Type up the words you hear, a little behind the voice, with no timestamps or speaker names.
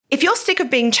If you're sick of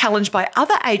being challenged by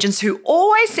other agents who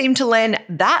always seem to land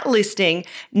that listing,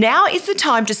 now is the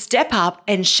time to step up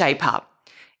and shape up.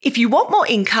 If you want more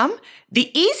income,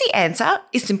 the easy answer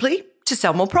is simply to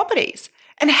sell more properties.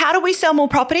 And how do we sell more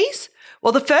properties?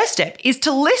 Well, the first step is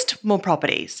to list more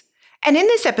properties. And in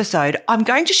this episode, I'm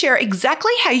going to share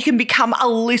exactly how you can become a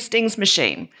listings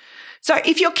machine. So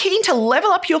if you're keen to level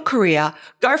up your career,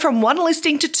 go from 1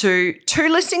 listing to 2, 2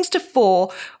 listings to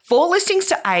 4, 4 listings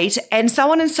to 8, and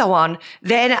so on,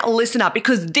 then listen up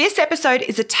because this episode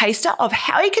is a taster of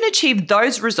how you can achieve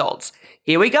those results.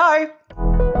 Here we go.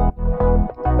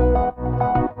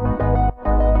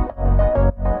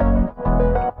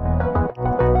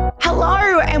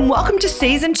 Hello and welcome to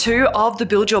Season 2 of the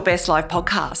Build Your Best Life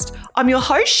podcast. I'm your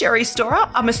host, Sherry Storer.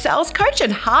 I'm a sales coach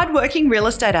and hardworking real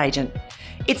estate agent.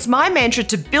 It's my mantra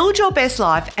to build your best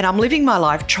life, and I'm living my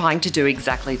life trying to do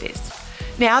exactly this.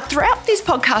 Now, throughout this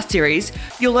podcast series,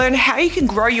 you'll learn how you can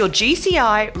grow your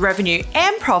GCI, revenue,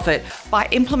 and profit by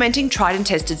implementing tried and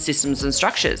tested systems and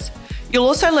structures. You'll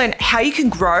also learn how you can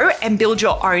grow and build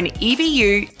your own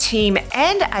EBU, team,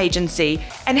 and agency,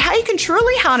 and how you can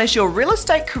truly harness your real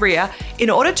estate career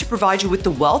in order to provide you with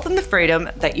the wealth and the freedom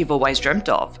that you've always dreamt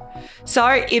of. So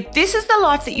if this is the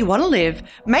life that you want to live,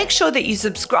 make sure that you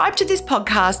subscribe to this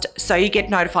podcast so you get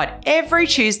notified every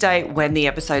Tuesday when the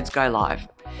episodes go live.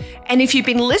 And if you've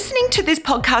been listening to this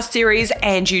podcast series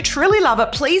and you truly love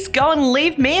it, please go and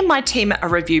leave me and my team a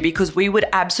review because we would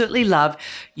absolutely love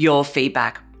your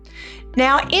feedback.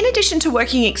 Now, in addition to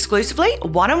working exclusively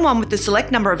one-on-one with the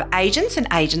select number of agents and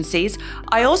agencies,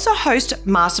 I also host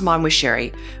Mastermind with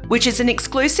Sherry, which is an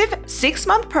exclusive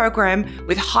 6-month program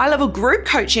with high-level group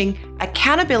coaching,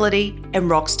 accountability,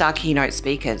 and rockstar keynote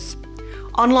speakers.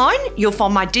 Online, you'll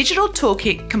find my digital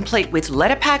toolkit complete with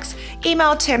letter packs,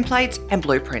 email templates, and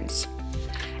blueprints.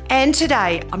 And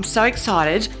today, I'm so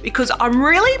excited because I'm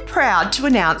really proud to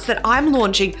announce that I'm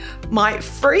launching my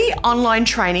free online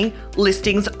training,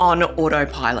 Listings on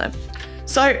Autopilot.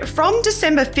 So from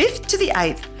December 5th to the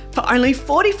 8th, for only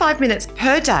 45 minutes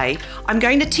per day, I'm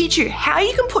going to teach you how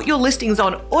you can put your listings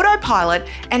on autopilot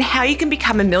and how you can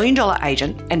become $1 million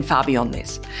agent and far beyond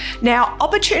this. Now,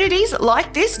 opportunities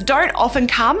like this don't often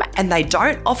come, and they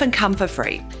don't often come for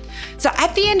free. So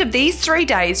at the end of these 3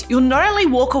 days, you'll not only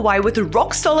walk away with a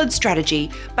rock solid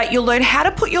strategy, but you'll learn how to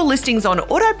put your listings on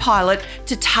autopilot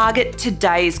to target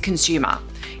today's consumer.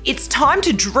 It's time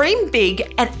to dream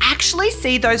big and actually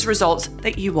see those results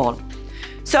that you want.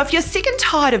 So if you're sick and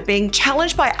tired of being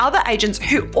challenged by other agents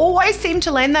who always seem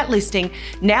to land that listing,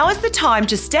 now is the time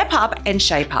to step up and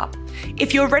shape up.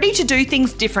 If you're ready to do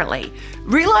things differently,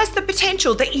 realize the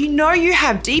potential that you know you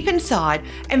have deep inside,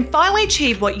 and finally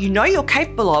achieve what you know you're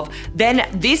capable of, then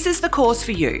this is the course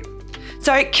for you.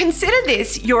 So consider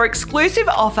this your exclusive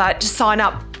offer to sign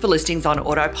up for Listings on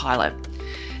Autopilot.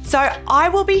 So I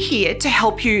will be here to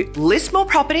help you list more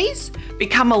properties,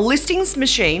 become a listings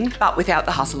machine, but without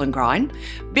the hustle and grind,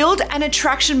 build an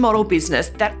attraction model business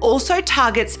that also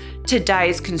targets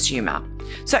today's consumer.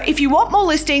 So if you want more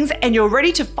listings and you're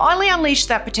ready to finally unleash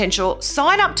that potential,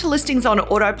 sign up to Listings on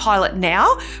Autopilot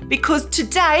now because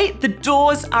today the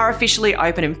doors are officially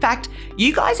open. In fact,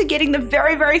 you guys are getting the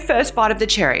very, very first bite of the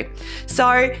cherry.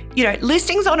 So,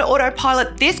 Listings on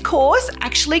Autopilot, this course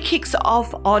actually kicks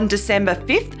off on December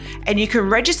 5th, and you can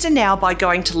register now by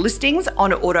going to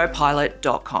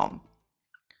listingsonautopilot.com.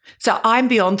 So I'm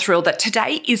beyond thrilled that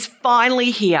today is finally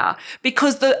here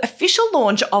because the official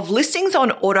launch of Listings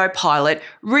on Autopilot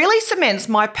really cements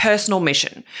my personal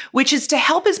mission, which is to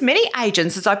help as many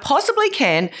agents as I possibly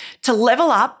can to level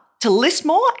up, to list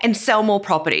more and sell more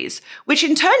properties, which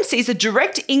in turn sees a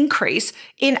direct increase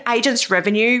in agents'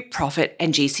 revenue, profit,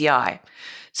 and GCI.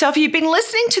 So if you've been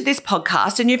listening to this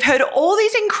podcast and you've heard all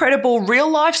these incredible real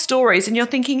life stories and you're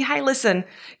thinking, hey, listen,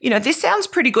 this sounds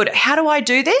pretty good. How do I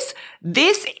do this?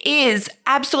 This is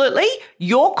absolutely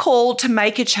your call to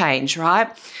make a change, right?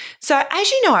 So as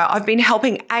you know, I've been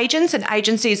helping agents and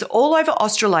agencies all over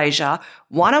Australasia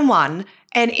one-on-one.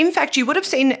 And in fact, you would have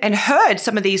seen and heard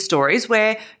some of these stories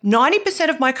where 90%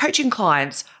 of my coaching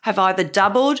clients have either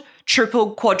doubled,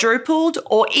 tripled, quadrupled,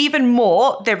 or even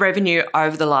more their revenue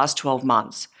over the last 12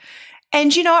 months.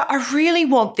 And I really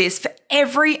want this for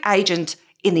every agent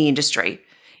in the industry.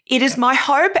 It is my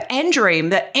hope and dream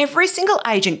that every single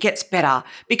agent gets better,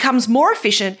 becomes more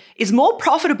efficient, is more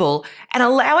profitable, and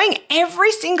allowing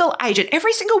every single agent,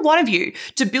 every single one of you,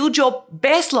 to build your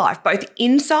best life, both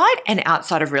inside and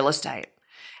outside of real estate.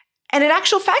 And in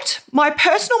actual fact, my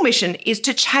personal mission is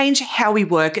to change how we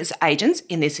work as agents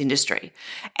in this industry.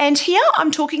 And here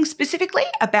I'm talking specifically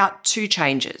about 2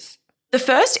 changes. The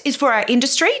first is for our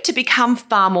industry to become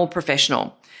far more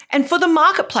professional. and for the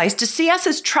marketplace to see us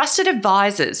as trusted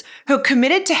advisors who are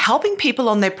committed to helping people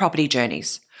on their property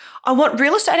journeys. I want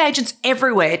real estate agents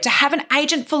everywhere to have an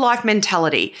agent for life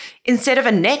mentality instead of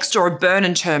a next or a burn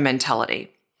and churn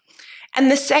mentality.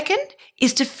 And the second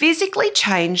is to physically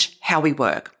change how we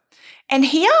work. And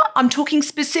here I'm talking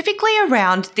specifically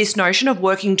around this notion of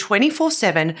working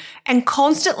 24/7 and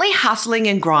constantly hustling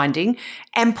and grinding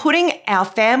and putting our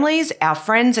families, our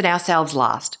friends, and ourselves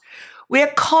last. We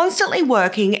are constantly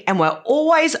working and we're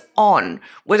always on,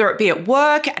 whether it be at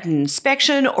work, at an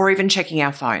inspection, or even checking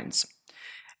our phones.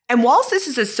 And whilst this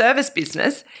is a service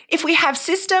business, if we have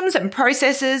systems and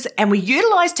processes and we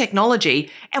utilize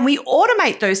technology and we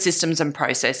automate those systems and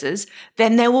processes,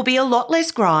 then there will be a lot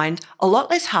less grind, a lot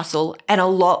less hustle, and a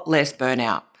lot less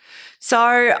burnout.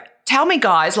 So tell me,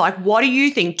 guys, what do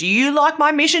you think? Do you like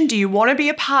my mission? Do you want to be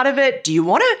a part of it? Do you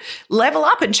want to level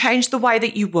up and change the way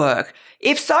that you work?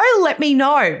 If so, let me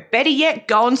know. Better yet,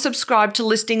 go and subscribe to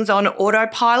Listings on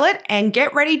Autopilot and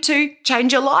get ready to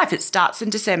change your life. It starts in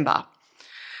December.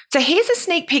 So here's a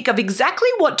sneak peek of exactly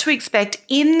what to expect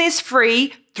in this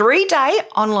free 3-day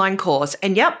online course.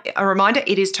 And yep, a reminder,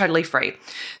 it is totally free.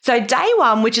 So day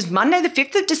 1, which is Monday, the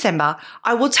 5th of December,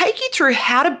 I will take you through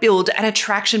how to build an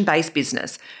attraction-based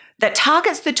business that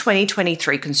targets the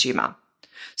 2023 consumer.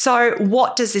 So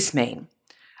what does this mean?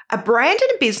 A brand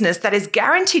and a business that is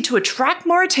guaranteed to attract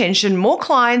more attention, more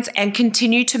clients, and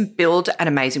continue to build an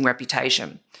amazing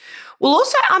reputation. We'll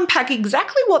also unpack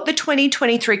exactly what the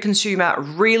 2023 consumer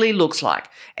really looks like.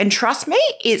 And trust me,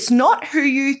 it's not who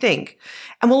you think.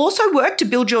 And we'll also work to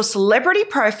build your celebrity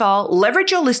profile,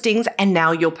 leverage your listings, and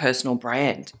now your personal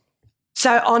brand.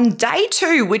 So on day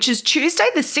 2, which is Tuesday,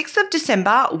 the 6th of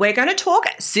December, we're going to talk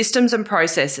systems and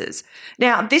processes.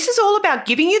 Now, this is all about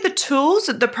giving you the tools,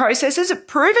 the processes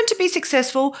proven to be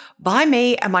successful by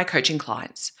me and my coaching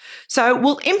clients. So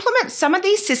we'll implement some of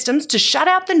these systems to shut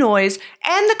out the noise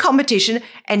and the competition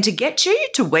and to get you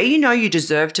to where you know you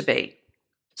deserve to be.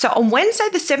 So on Wednesday,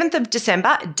 the 7th of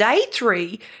December, day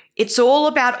 3, it's all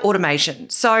about automation.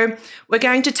 So we're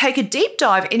going to take a deep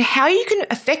dive in how you can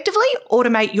effectively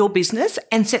automate your business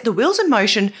and set the wheels in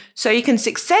motion so you can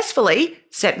successfully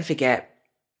set and forget.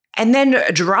 And then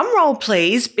drum roll,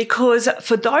 please, because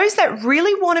for those that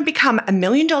really want to become $1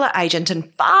 million agent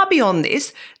and far beyond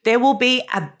this, there will be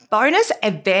a bonus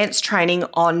advanced training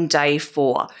on day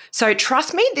 4. So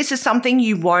trust me, this is something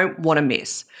you won't want to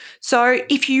miss. So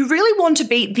if you really want to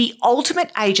be the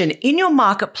ultimate agent in your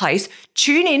marketplace,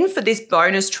 tune in for this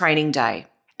bonus training day.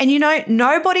 And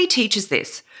nobody teaches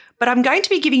this, but I'm going to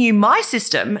be giving you my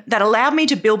system that allowed me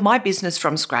to build my business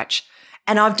from scratch.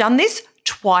 And I've done this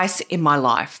twice in my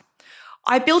life.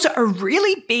 I built a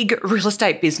really big real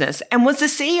estate business and was the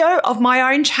CEO of my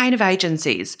own chain of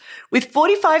agencies with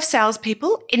 45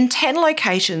 salespeople in 10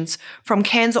 locations from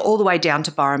Cairns all the way down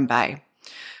to Byron Bay.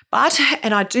 But,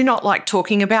 and I do not like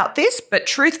talking about this, but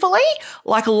truthfully,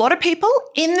 like a lot of people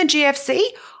in the GFC,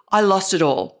 I lost it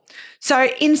all. So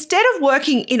instead of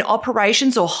working in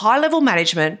operations or high-level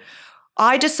management,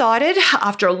 I decided,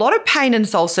 after a lot of pain and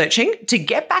soul searching, to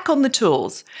get back on the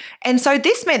tools. And so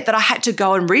this meant that I had to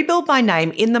go and rebuild my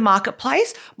name in the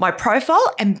marketplace, my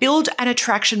profile, and build an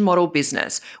attraction model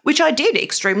business, which I did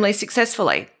extremely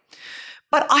successfully.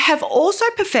 But I have also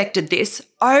perfected this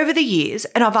over the years,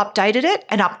 and I've updated it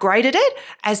and upgraded it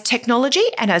as technology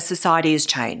and as society has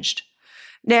changed.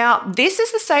 Now, this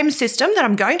is the same system that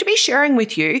I'm going to be sharing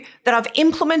with you that I've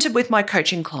implemented with my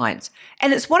coaching clients.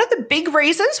 And it's one of the big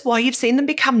reasons why you've seen them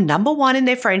become number 1 in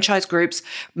their franchise groups,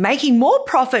 making more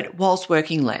profit whilst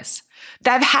working less.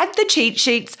 They've had the cheat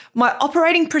sheets, my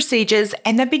operating procedures,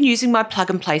 and they've been using my plug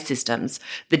and play systems,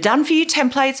 the done for you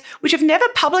templates, which have never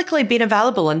publicly been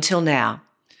available until now.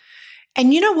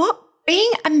 And you know what?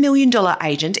 Being $1 million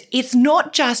agent, it's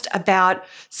not just about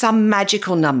some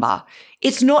magical number.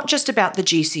 It's not just about the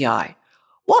GCI.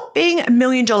 What being $1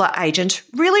 million agent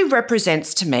really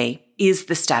represents to me is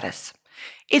the status.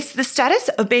 It's the status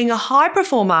of being a high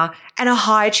performer and a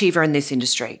high achiever in this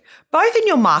industry, both in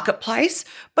your marketplace,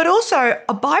 but also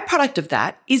a byproduct of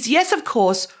that is, yes, of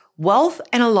course, wealth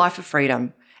and a life of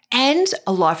freedom and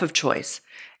a life of choice.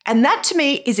 And that to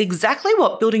me is exactly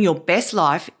what building your best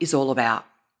life is all about.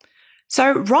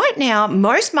 So right now,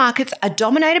 most markets are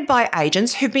dominated by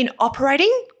agents who've been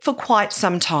operating for quite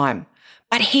some time.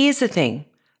 But here's the thing.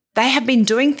 They have been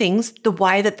doing things the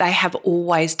way that they have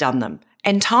always done them.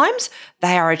 And times,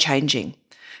 they are changing.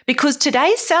 Because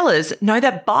today's sellers know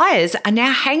that buyers are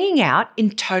now hanging out in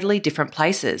totally different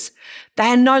places. They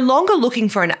are no longer looking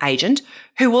for an agent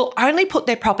who will only put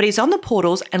their properties on the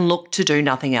portals and look to do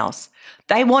nothing else.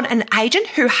 They want an agent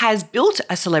who has built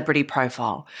a celebrity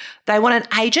profile. They want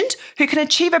an agent who can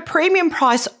achieve a premium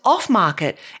price off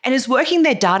market and is working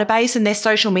their database and their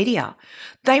social media.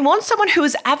 They want someone who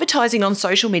is advertising on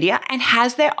social media and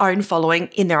has their own following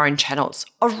in their own channels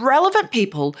of relevant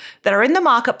people that are in the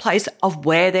marketplace of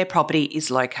where their property is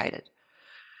located.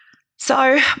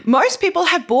 So most people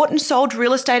have bought and sold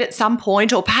real estate at some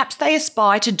point, or perhaps they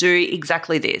aspire to do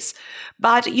exactly this.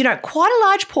 But, quite a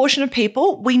large portion of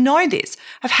people, we know this,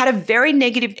 have had a very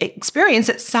negative experience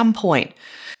at some point.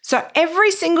 So every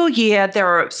single year, there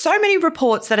are so many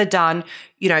reports that are done,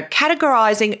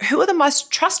 categorizing who are the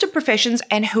most trusted professions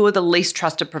and who are the least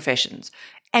trusted professions.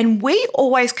 And we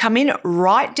always come in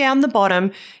right down the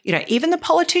bottom. Even the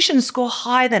politicians score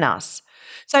higher than us.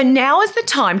 So now is the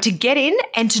time to get in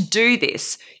and to do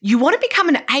this. You want to become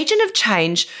an agent of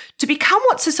change to become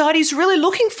what society is really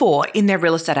looking for in their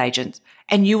real estate agents,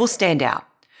 and you will stand out.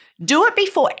 Do it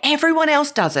before everyone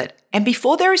else does it and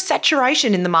before there is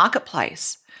saturation in the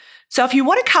marketplace. So if you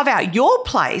want to carve out your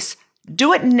place,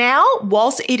 do it now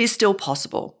whilst it is still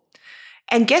possible.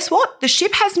 And guess what? The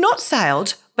ship has not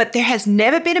sailed, but there has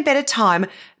never been a better time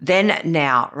than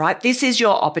now, right? This is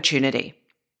your opportunity.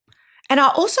 And I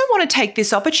also want to take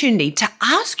this opportunity to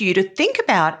ask you to think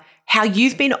about how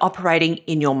you've been operating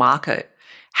in your market.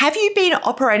 Have you been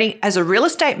operating as a real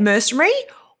estate mercenary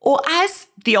or as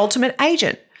the ultimate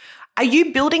agent? Are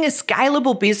you building a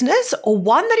scalable business or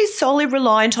one that is solely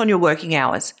reliant on your working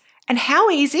hours? And how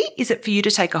easy is it for you to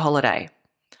take a holiday?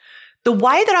 The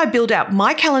way that I build out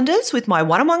my calendars with my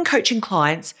one-on-one coaching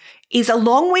clients is a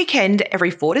long weekend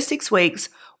every 4 to 6 weeks,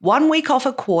 1 week off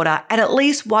a quarter, and at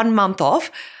least 1 month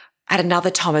off at another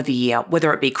time of the year,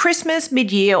 whether it be Christmas,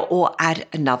 mid-year, or at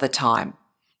another time.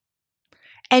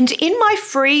 And in my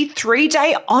free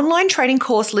 3-day online training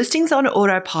course, Listings on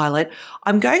Autopilot,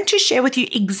 I'm going to share with you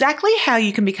exactly how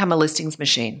you can become a listings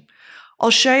machine. I'll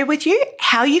share with you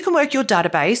how you can work your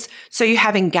database so you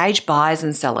have engaged buyers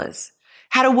and sellers,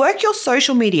 how to work your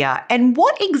social media and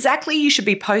what exactly you should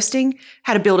be posting,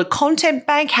 how to build a content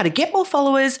bank, how to get more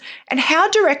followers, and how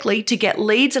directly to get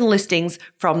leads and listings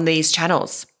from these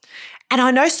channels. And I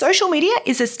know social media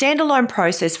is a standalone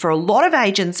process for a lot of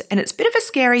agents and it's a bit of a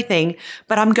scary thing,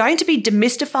 but I'm going to be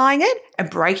demystifying it and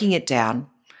breaking it down.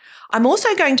 I'm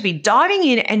also going to be diving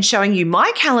in and showing you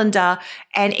my calendar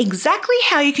and exactly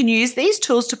how you can use these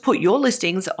tools to put your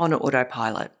listings on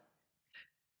autopilot.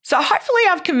 So hopefully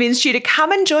I've convinced you to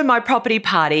come and join my property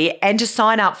party and to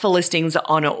sign up for Listings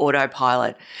on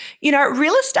Autopilot.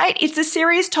 Real estate, it's a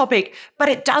serious topic, but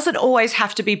it doesn't always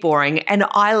have to be boring. And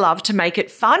I love to make it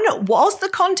fun whilst the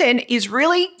content is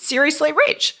really seriously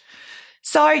rich.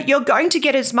 So you're going to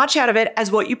get as much out of it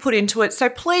as what you put into it. So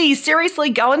please, seriously,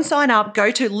 go and sign up.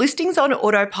 Go to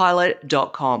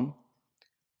listingsonautopilot.com.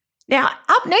 Now,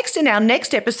 up next in our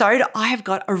next episode, I have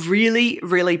got a really,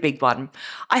 really big one.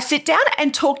 I sit down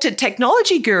and talk to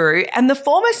technology guru and the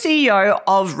former CEO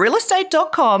of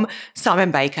realestate.com,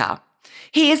 Simon Baker.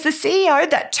 He is the CEO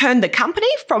that turned the company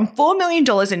from $4 million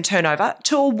in turnover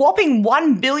to a whopping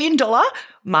 $1 billion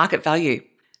market value.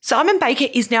 Simon Baker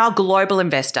is now a global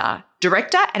investor,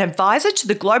 director and advisor to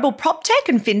the global PropTech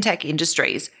and FinTech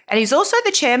industries, and he's also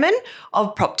the chairman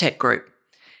of PropTech Group.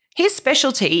 His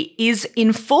specialty is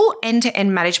in full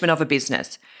end-to-end management of a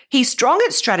business. He's strong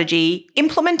at strategy,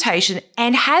 implementation,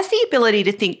 and has the ability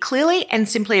to think clearly and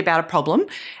simply about a problem,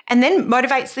 and then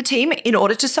motivates the team in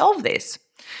order to solve this.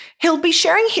 He'll be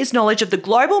sharing his knowledge of the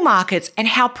global markets and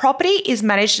how property is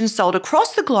managed and sold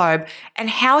across the globe, and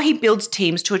how he builds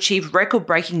teams to achieve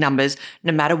record-breaking numbers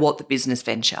no matter what the business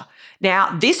venture.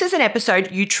 Now, this is an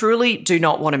episode you truly do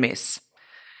not want to miss.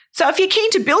 So if you're keen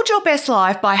to build your best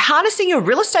life by harnessing your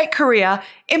real estate career,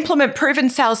 implement proven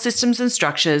sales systems and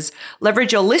structures,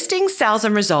 leverage your listings, sales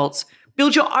and results,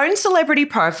 build your own celebrity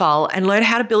profile and learn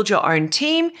how to build your own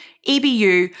team,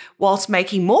 EBU, whilst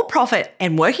making more profit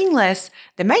and working less,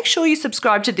 then make sure you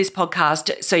subscribe to this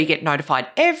podcast so you get notified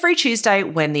every Tuesday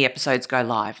when the episodes go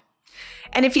live.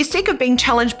 And if you're sick of being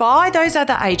challenged by those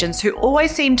other agents who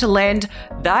always seem to land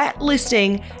that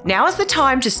listing, now is the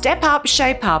time to step up,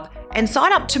 shape up, and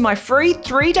sign up to my free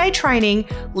 3-day training,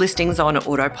 Listings on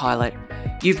Autopilot.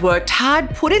 You've worked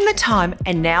hard, put in the time,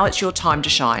 and now it's your time to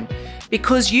shine,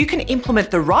 because you can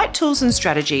implement the right tools and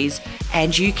strategies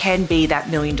and you can be that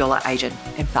 $1 million agent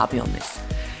and far beyond this.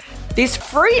 This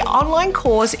free online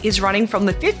course is running from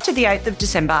the 5th to the 8th of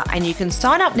December, and you can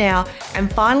sign up now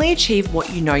and finally achieve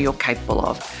what you know you're capable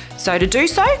of. So to do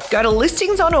so, go to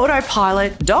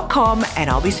listingsonautopilot.com and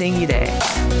I'll be seeing you there.